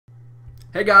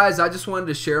Hey guys, I just wanted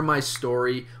to share my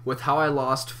story with how I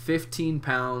lost 15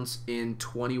 pounds in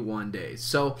 21 days.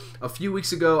 So, a few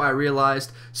weeks ago, I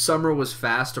realized summer was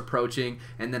fast approaching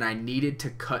and then I needed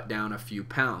to cut down a few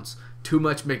pounds. Too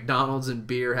much McDonald's and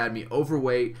beer had me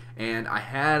overweight and I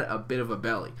had a bit of a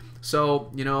belly.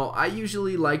 So, I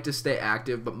usually like to stay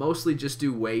active, but mostly just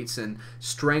do weights and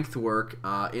strength work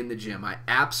in the gym. I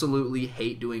absolutely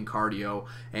hate doing cardio,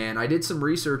 and I did some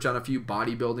research on a few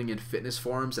bodybuilding and fitness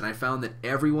forums, and I found that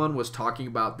everyone was talking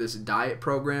about this diet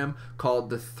program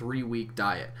called the 3-week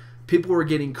diet. People were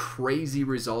getting crazy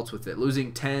results with it,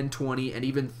 losing 10, 20, and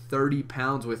even 30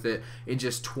 pounds with it in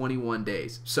just 21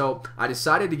 days. So I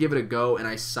decided to give it a go, and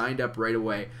I signed up right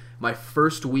away. My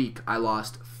first week, I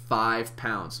lost 5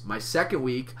 pounds. My second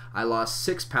week, I lost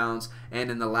 6 pounds,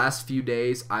 and in the last few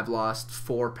days, I've lost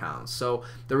 4 pounds. So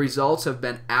the results have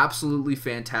been absolutely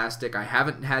fantastic. I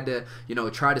haven't had to,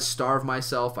 try to starve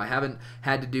myself. I haven't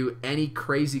had to do any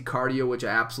crazy cardio, which I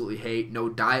absolutely hate. No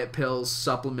diet pills,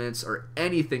 supplements, or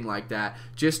anything like that.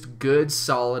 Just good,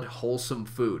 solid, wholesome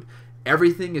food.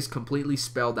 Everything is completely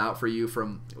spelled out for you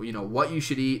from what you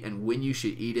should eat and when you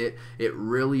should eat it. It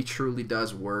really truly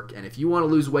does work. And if you want to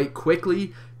lose weight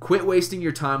quickly, quit wasting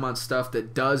your time on stuff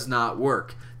that does not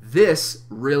work. This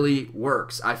really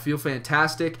works. I feel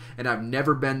fantastic and I've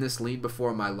never been this lean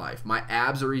before in my life. My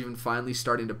abs are even finally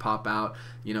starting to pop out.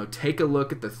 Take a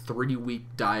look at the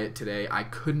 3-week diet today. I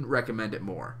couldn't recommend it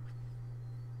more.